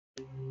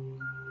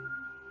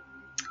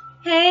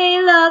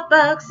Hey love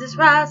bugs, it's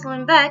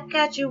Roslynn back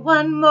at you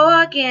one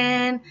more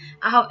again.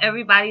 I hope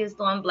everybody is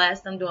doing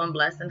blessed. I'm doing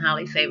blessed and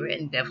highly favored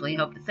and definitely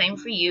hope the same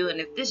for you. And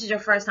if this is your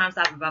first time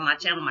stopping by my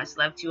channel, much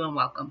love to you and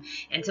welcome.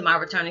 And to my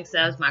returning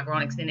subs, my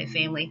growing extended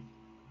family,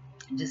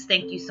 just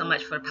thank you so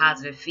much for the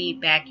positive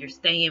feedback. You're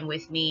staying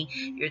with me.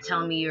 You're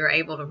telling me you're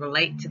able to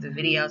relate to the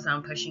videos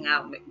I'm pushing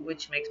out,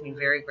 which makes me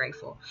very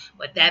grateful.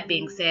 With that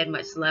being said,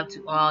 much love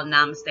to all.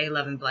 Namaste,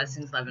 love and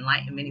blessings, love and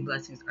light, and many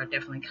blessings are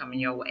definitely coming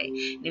your way.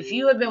 And if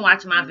you have been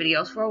watching my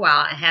videos for a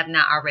while and have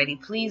not already,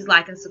 please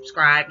like and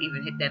subscribe.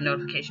 Even hit that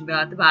notification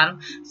bell at the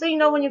bottom so you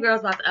know when your girl's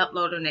about to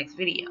upload her next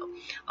video.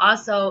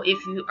 Also,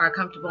 if you are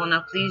comfortable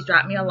enough, please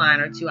drop me a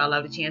line or two. I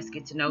love the chance to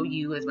get to know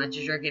you as much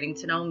as you're getting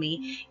to know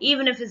me,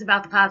 even if it's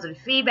about the positive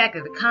feedback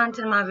of the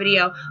content of my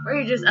video, or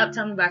you're just up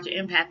telling me about your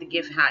empathic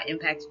gift and how it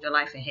impacted your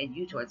life and head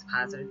you towards a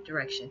positive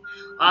direction.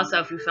 Also,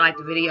 if you feel like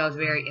the video is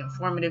very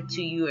informative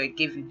to you or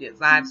give you good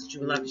vibes that you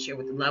would love to share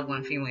with a loved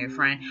one, family, or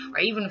friend, or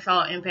even a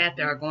fellow empath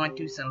that are going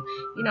through some,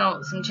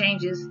 some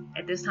changes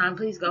at this time,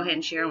 please go ahead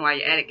and share them. While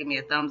you're at it, give me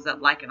a thumbs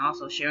up, like, and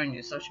also share on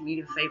your social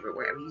media favorite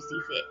wherever you see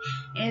fit.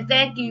 And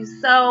thank you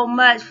so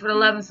much for the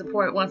love and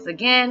support once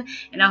again,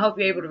 and I hope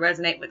you're able to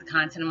resonate with the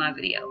content of my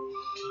video.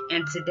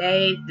 And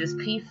today, this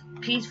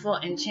peaceful,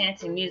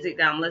 enchanting music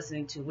that I'm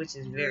listening to, which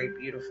is very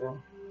beautiful,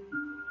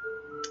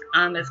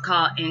 it's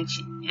called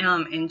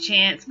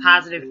Enchant's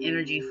Positive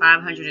Energy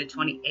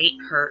 528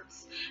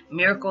 Hertz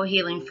Miracle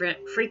Healing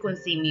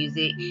Frequency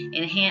Music,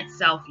 Enhanced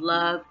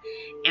Self-Love,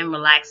 and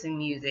Relaxing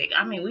Music.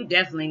 I mean, we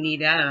definitely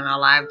need that in our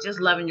life. Just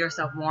loving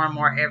yourself more and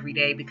more every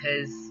day,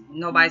 because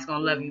nobody's going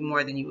to love you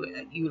more than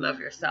you love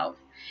yourself.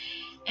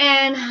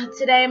 And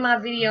today my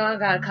video, I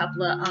got a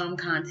couple of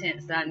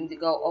contents that I need to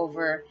go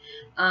over.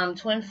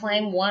 Twin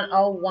Flame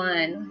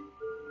 101.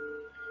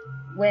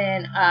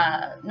 When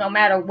no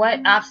matter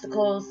what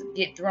obstacles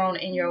get thrown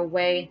in your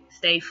way,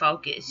 stay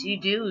focused.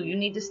 You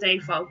need to stay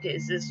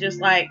focused. It's just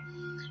like,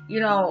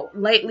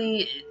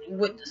 lately,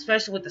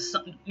 especially with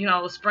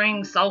the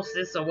spring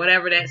solstice or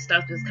whatever that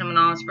stuff is coming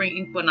on, spring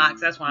equinox,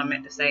 that's what I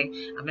meant to say.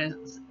 I've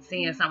been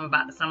seeing something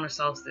about the summer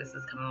solstice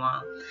is coming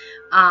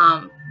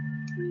along.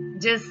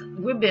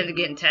 We've been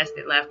getting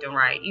tested left and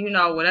right.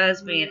 With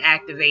us being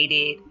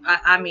activated,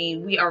 I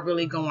mean, we are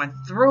really going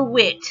through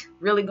it.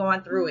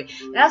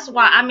 That's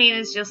why, I mean,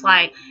 it's just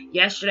like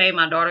yesterday,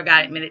 my daughter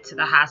got admitted to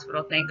the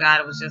hospital. Thank God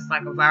it was just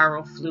like a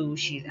viral flu.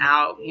 She's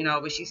out,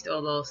 but she's still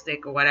a little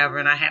sick or whatever.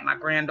 And I had my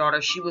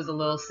granddaughter. She was a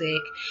little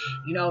sick.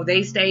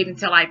 They stayed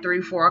until like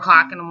 3, 4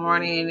 o'clock in the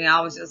morning. And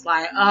I was just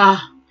like, I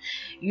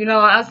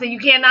said, you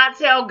cannot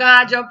tell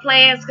God your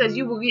plans, because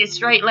you will get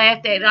straight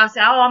laughed at. And I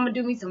said, I'm going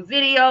to do me some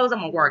videos. I'm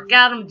going to work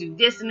out. I'm going to do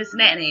this and this and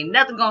that. And ain't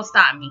nothing going to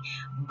stop me.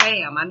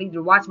 Bam. I need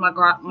to watch my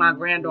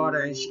granddaughter,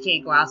 and she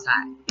can't go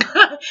outside.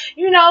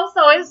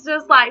 So it's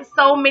just like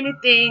so many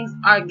things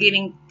are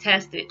getting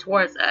tested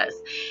towards us,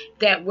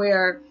 that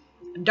where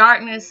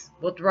darkness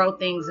will throw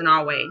things in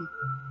our way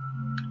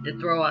to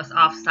throw us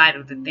off side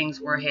of the things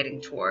we're heading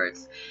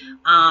towards.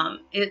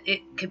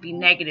 It could be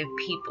negative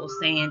people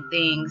saying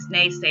things,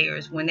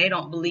 naysayers, when they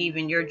don't believe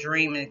in your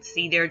dream and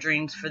see their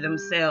dreams for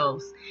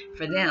themselves.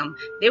 For them,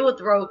 they will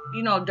throw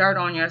dirt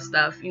on your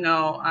stuff.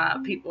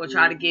 People will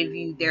try to give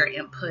you their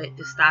input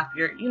to stop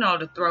your,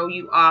 to throw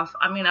you off.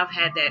 I mean, I've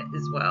had that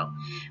as well,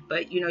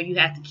 but you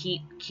have to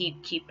keep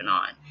keeping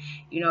on.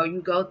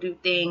 You go through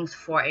things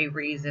for a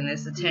reason.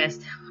 It's a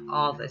test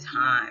all the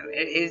time.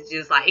 It's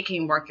just like, it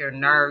can work your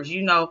nerves.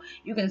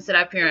 You can sit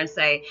up here and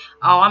say,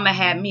 I'm gonna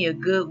have me a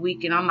good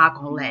week and I'm not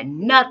gonna let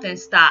nothing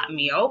stop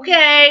me.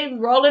 Okay,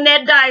 rolling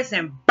that dice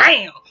and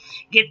bam,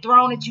 get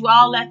thrown at you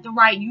all left and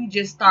right. You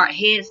just start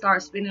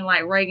spinning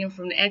like Reagan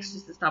from The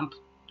Exorcist.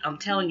 I'm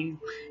telling you,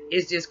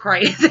 it's just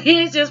crazy.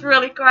 It's just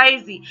really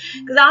crazy,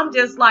 because I'm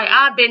just like,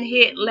 I've been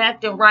hit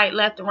left and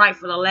right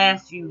for the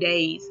last few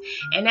days.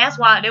 And that's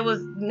why it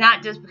was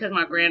not just because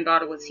my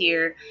granddaughter was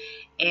here,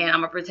 and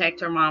I'm going to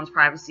protect her mom's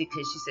privacy,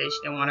 because she said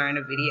she didn't want her in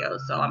the video,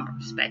 so I'm going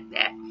to respect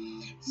that.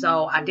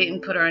 So I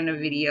didn't put her in the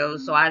video,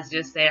 so I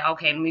just said,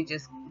 okay, let me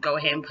just go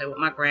ahead and play with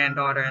my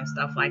granddaughter and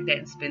stuff like that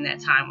and spend that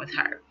time with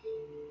her.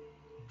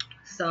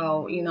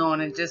 So,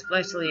 and it just,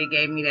 especially it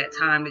gave me that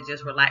time to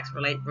just relax,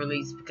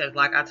 release, because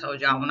like I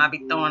told y'all, when I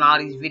be throwing all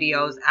these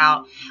videos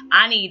out,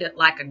 I need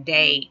like a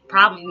day,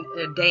 probably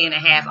a day and a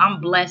half.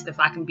 I'm blessed if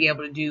I can be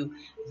able to do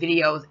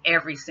videos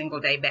every single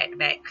day back to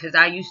back, because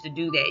I used to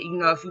do that.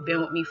 If you've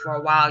been with me for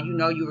a while,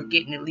 you were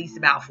getting at least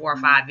about 4 or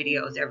 5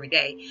 videos every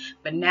day.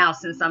 But now,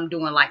 since I'm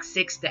doing like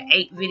 6 to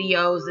 8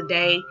 videos a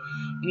day,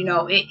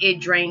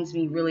 it drains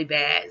me really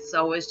bad.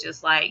 So it's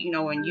just like,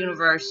 when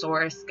universe,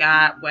 source,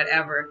 God,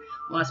 whatever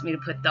wants me to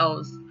put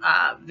those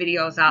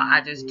videos out,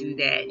 I just do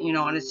that,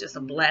 and it's just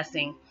a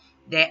blessing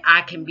that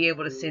I can be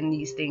able to send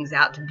these things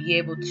out to be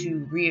able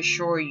to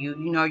reassure you,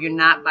 you know, you're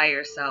not by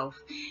yourself.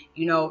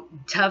 You know,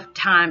 tough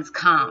times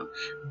come,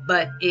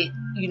 but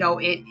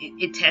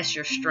it tests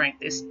your strength.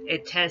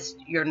 It tests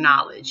your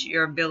knowledge,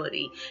 your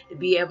ability to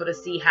be able to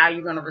see how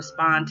you're going to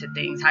respond to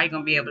things, how you're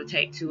going to be able to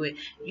take to it,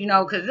 you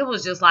know, because it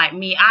was just like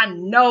me. I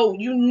know,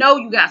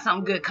 you got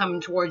something good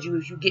coming towards you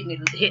if you're getting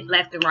it hit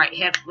left and right,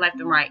 left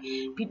and right.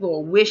 People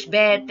will wish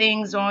bad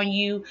things on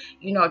you,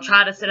 you know,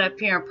 try to sit up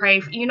here and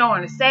pray, you know,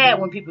 and it's sad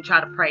when people try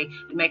to pray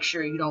to make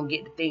sure you don't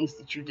get the things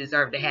that you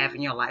deserve to have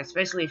in your life,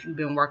 especially if you've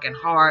been working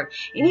hard.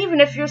 And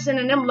even if you're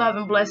sending them love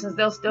and blessings,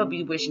 they'll still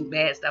be wishing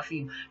bad stuff for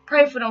you.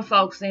 Pray for them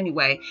folks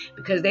anyway,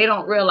 because they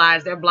don't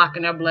realize they're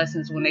blocking their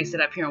blessings when they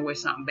sit up here and wish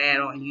something bad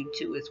on you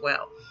too as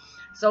well.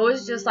 So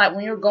it's just like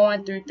when you're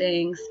going through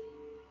things,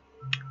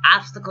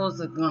 obstacles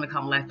are going to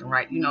come left and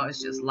right. You know,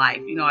 it's just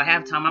life. You know, at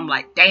halftime, I'm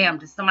like, damn,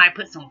 did somebody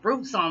put some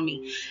roots on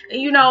me?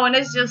 And, you know, and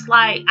it's just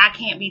like, I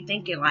can't be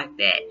thinking like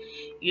that.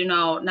 You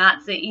know,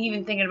 not to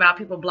even thinking about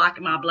people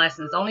blocking my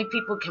blessings. Only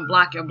people can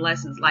block your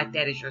blessings like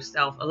that is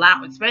yourself.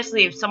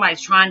 Especially if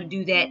somebody's trying to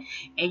do that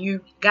and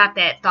you got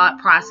that thought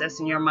process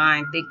in your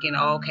mind thinking,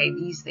 oh, okay,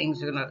 these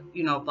things are going to,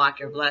 you know, block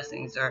your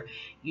blessings, or,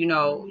 you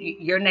know,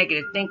 your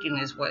negative thinking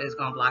is what is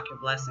going to block your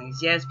blessings.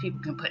 Yes,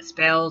 people can put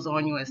spells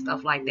on you and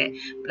stuff like that,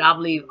 but I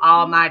believe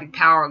almighty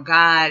power of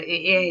God, it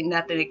ain't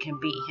nothing that can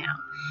beat him.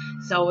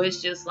 So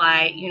it's just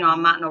like, you know,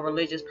 I'm not no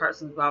religious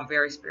person, but I'm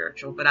very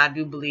spiritual. But I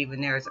do believe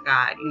in there is a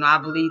God. You know, I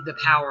believe the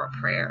power of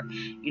prayer.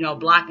 You know,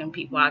 blocking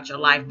people out your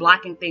life,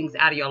 blocking things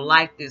out of your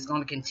life that's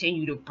going to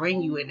continue to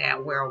bring you in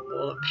that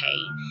whirlpool of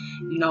pain.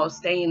 You know,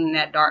 staying in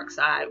that dark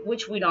side,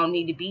 which we don't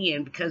need to be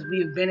in because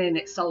we've been in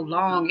it so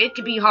long. It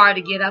could be hard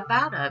to get up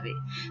out of it.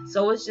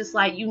 So it's just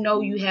like, you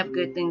know, you have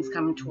good things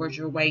coming towards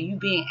your way. You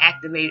being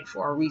activated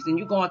for a reason.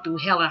 You're going through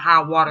hell and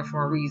high water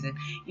for a reason.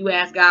 You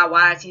ask God,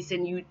 why is he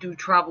sending you through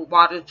troubled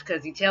waters?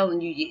 Because he's telling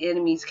you your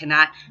enemies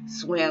cannot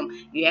swim.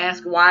 You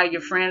ask why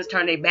your friends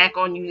turn their back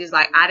on you. It's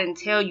like, I didn't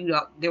tell you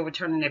that they were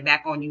turning their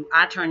back on you.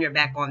 I turned your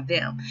back on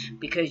them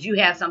because you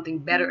have something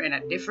better in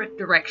a different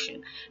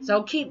direction.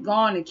 So keep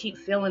going and keep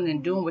feeling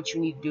and doing what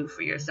you need to do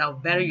for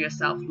yourself. Better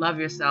yourself, love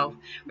yourself,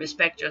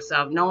 respect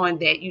yourself, knowing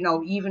that, you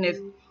know, even if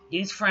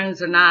these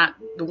friends are not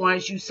the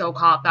ones you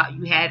so-called thought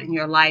you had in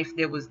your life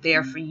that was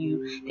there for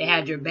you, they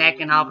had your back,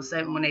 and all of a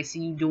sudden when they see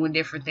you doing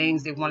different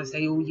things, they want to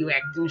say, oh, you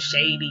acting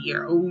shady,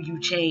 or oh, you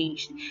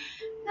changed.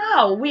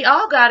 No, we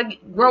all got to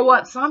grow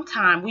up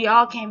sometime. We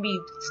all can't be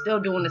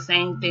still doing the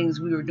same things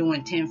we were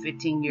doing 10,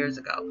 15 years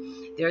ago.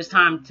 There's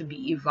time to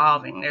be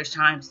evolving. There's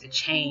times to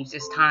change.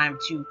 There's time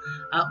to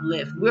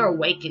uplift. We're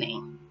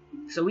awakening.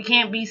 So we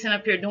can't be sitting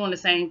up here doing the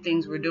same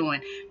things we're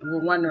doing, and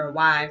we're wondering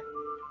why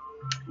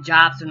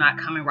jobs are not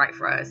coming right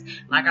for us.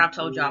 Like I've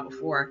told y'all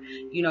before,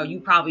 you know, you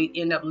probably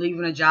end up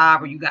leaving a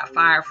job or you got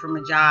fired from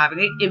a job.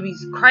 And it be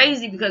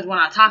crazy because when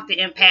I talk to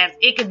empaths,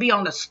 it could be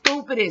on the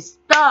stupidest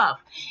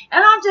stuff.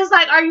 And I'm just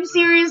like, are you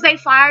serious? They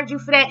fired you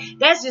for that?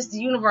 That's just the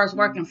universe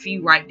working for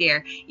you right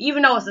there.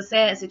 Even though it's a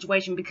sad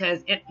situation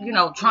because, you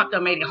know, Trump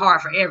done made it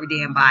hard for every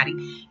damn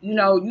body. You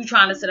know, you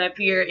trying to sit up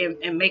here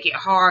and make it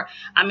hard.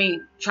 I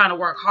mean, trying to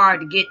work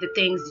hard to get the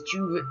things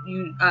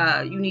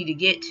that you need to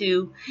get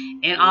to,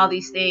 and all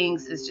these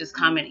things is just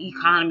coming.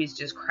 Economy is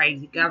just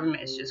crazy.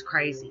 Government is just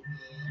crazy.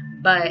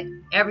 But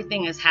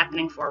everything is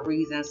happening for a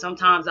reason.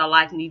 Sometimes our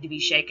life need to be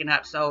shaken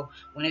up, so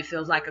when it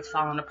feels like it's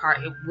falling apart,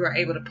 we're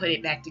able to put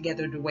it back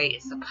together the way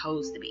it's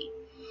supposed to be.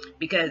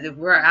 Because if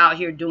we're out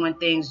here doing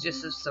things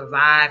just to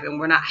survive and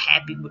we're not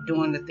happy with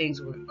doing the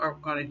things we're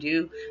going to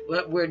do,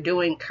 what we're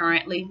doing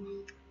currently,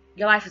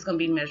 your life is going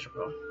to be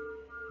miserable.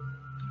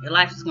 Your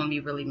life is going to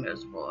be really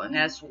miserable. And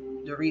that's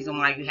the reason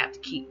why you have to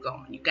keep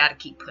going. You got to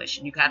keep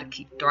pushing. You got to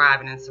keep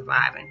thriving and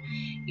surviving.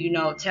 You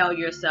know, tell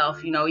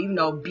yourself, you know, even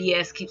though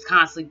BS keeps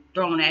constantly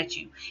thrown at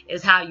you,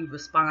 it's how you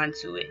respond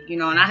to it. You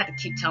know, and I have to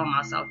keep telling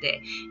myself that.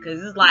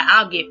 Because it's like,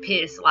 I'll get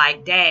pissed.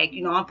 Like, dag,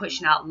 you know, I'm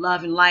pushing out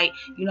love and light.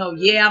 You know,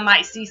 yeah, I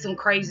might see some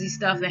crazy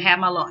stuff and have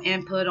my little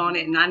input on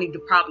it. And I need to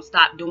probably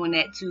stop doing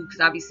that too. Because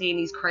I be seeing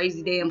these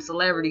crazy damn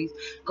celebrities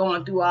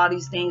going through all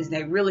these things. And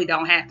they really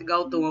don't have to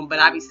go through them. But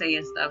I be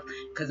saying stuff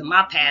because of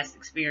my past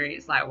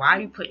experience. Like, why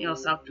are you putting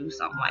yourself through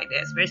something like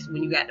that, especially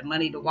when you got the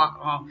money to walk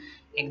on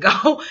and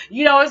go?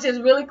 You know, it's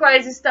just really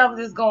crazy stuff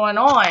that's going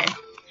on.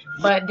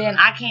 But then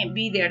I can't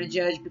be there to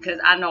judge because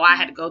I know I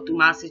had to go through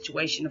my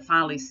situation to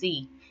finally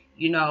see,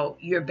 you know,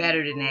 you're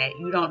better than that.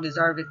 You don't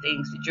deserve the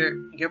things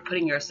that you're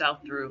putting yourself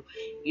through.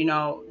 You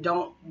know,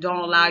 don't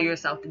allow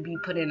yourself to be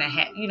put in an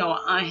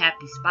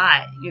unhappy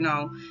spot, you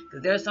know,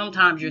 because there's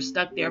sometimes you're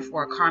stuck there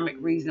for a karmic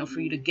reason,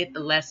 for you to get the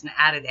lesson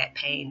out of that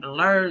pain, to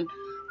learn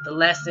the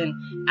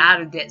lesson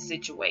out of that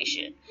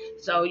situation.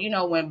 So, you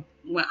know, when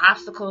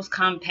obstacles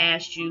come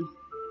past you,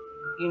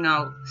 you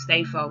know,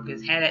 stay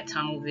focused, have that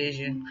tunnel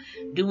vision,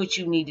 do what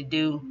you need to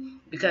do,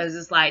 because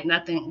it's like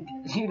nothing,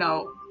 you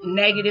know,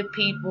 negative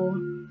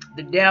people,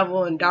 the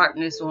devil and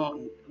darkness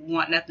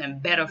want nothing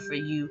better for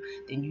you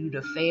than you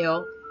to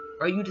fail,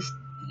 or you to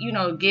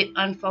get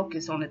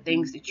unfocused on the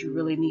things that you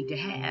really need to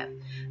have.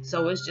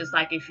 So it's just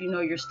like if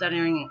you're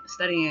studying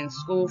in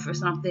school for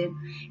something,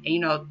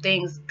 and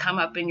things come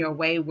up in your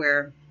way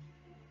where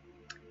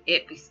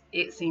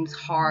it seems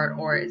hard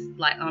or it's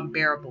like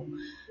unbearable.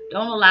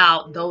 Don't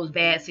allow those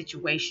bad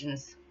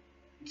situations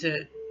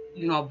to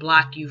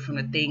block you from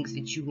the things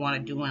that you want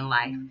to do in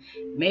life.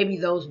 Maybe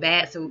those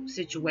bad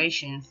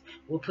situations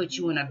will put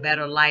you in a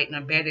better light and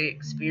a better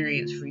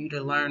experience for you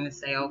to learn and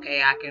say,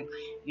 okay, I can,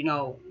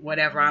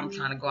 whatever I'm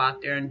trying to go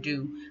out there and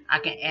do, I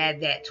can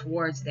add that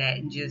towards that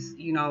and just,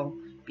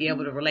 be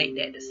able to relate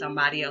that to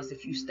somebody else.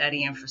 If you're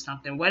studying for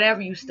something,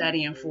 whatever you're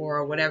studying for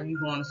or whatever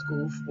you're going to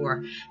school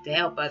for, to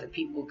help other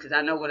people. Because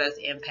I know with us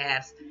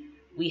empaths,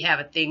 we have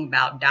a thing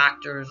about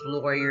doctors,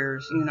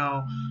 lawyers,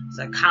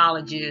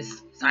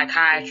 psychologists,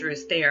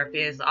 psychiatrists,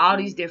 therapists, all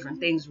these different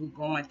things we're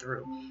going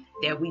through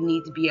that we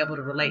need to be able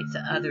to relate to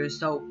others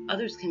so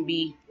others can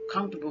be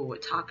comfortable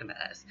with talking to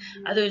us.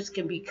 Others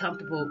can be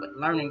comfortable with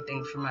learning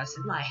things from us.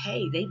 It's like,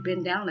 hey, they've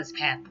been down this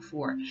path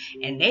before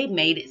and they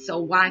made it, so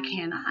why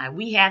can't I?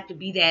 We have to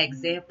be that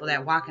example,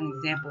 that walking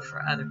example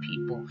for other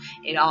people.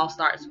 It all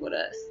starts with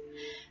us.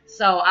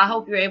 So I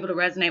hope you're able to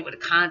resonate with the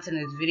content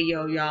of this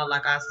video, y'all.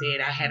 Like I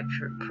said, I had a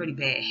pretty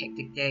bad,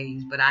 hectic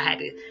days, but I had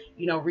to,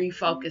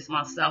 refocus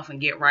myself and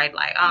get right.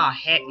 Like, oh,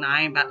 heck no,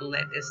 I ain't about to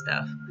let this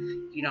stuff,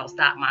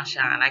 stop my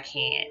shine. I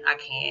can't,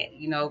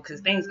 because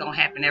things gonna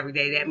happen every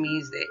day. That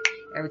means that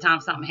every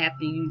time something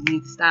happens, you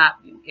need to stop.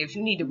 If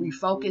you need to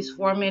refocus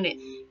for a minute,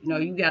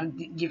 you got to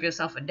give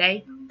yourself a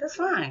day. That's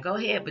fine. Go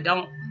ahead, but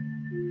don't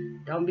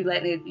be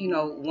letting it,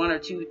 1 or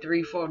 2,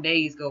 3, 4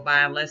 days go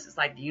by unless it's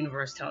like the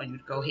universe telling you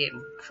to go ahead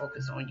and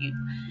focus on you.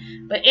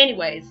 But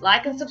anyways,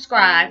 like and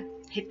subscribe.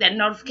 Hit that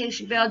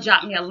notification bell.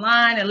 Drop me a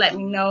line and let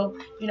me know,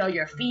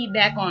 your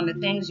feedback on the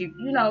things you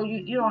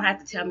don't have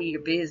to tell me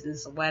your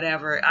business or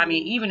whatever. I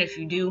mean, even if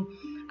you do,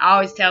 I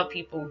always tell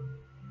people,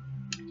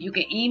 you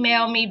can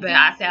email me, but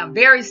I say I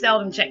very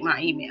seldom check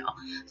my email.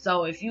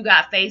 So if you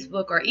got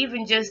Facebook or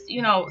even just,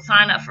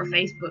 sign up for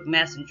Facebook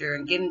Messenger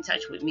and get in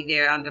touch with me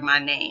there under my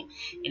name.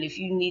 And if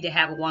you need to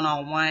have a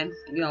one-on-one,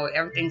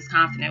 everything's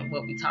confident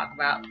what we talk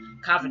about,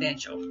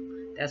 confidential.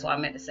 That's what I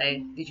meant to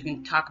say, that you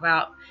can talk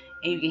about.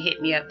 And you can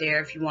hit me up there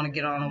if you want to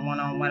get on a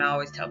one-on-one. I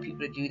always tell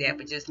people to do that,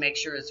 but just make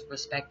sure it's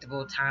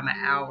respectable time of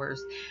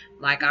hours.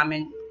 Like I'm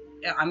in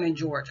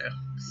Georgia.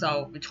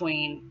 So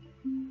between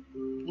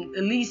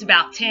at least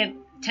about 10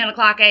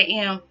 o'clock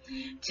a.m.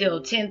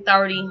 till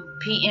 10:30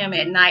 p.m.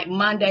 at night,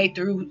 Monday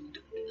through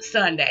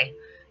Sunday,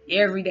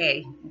 every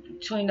day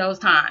between those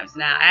times.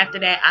 Now, after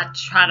that, I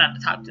try not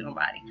to talk to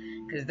nobody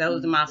because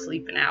those are my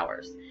sleeping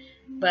hours.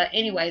 But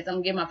anyways, I'm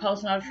going to give my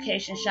post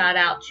notification shout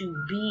out to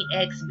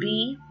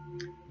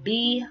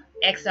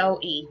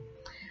BXOE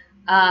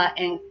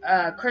and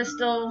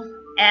Crystal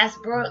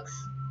Osbrooks.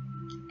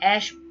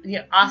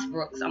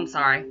 I'm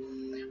sorry.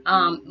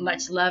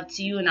 Much love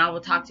to you, and I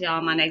will talk to y'all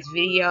in my next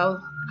video.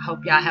 I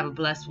hope y'all have a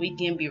blessed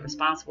weekend. Be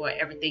responsible at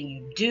everything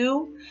you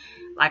do.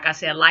 Like I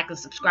said, like and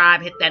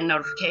subscribe, hit that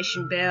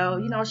notification bell,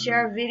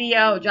 share a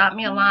video, drop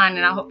me a line,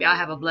 and I hope y'all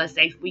have a blessed,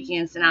 safe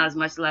weekend. Send out as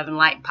much love and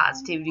light and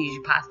positivity as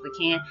you possibly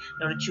can.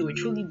 Know that you are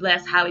truly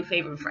blessed, highly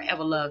favored, and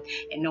forever loved,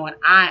 and knowing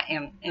I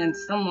am and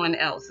someone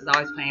else is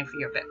always praying for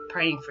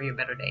your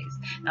better days.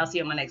 And I'll see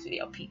you in my next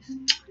video. Peace.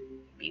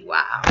 Be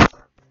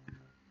wild.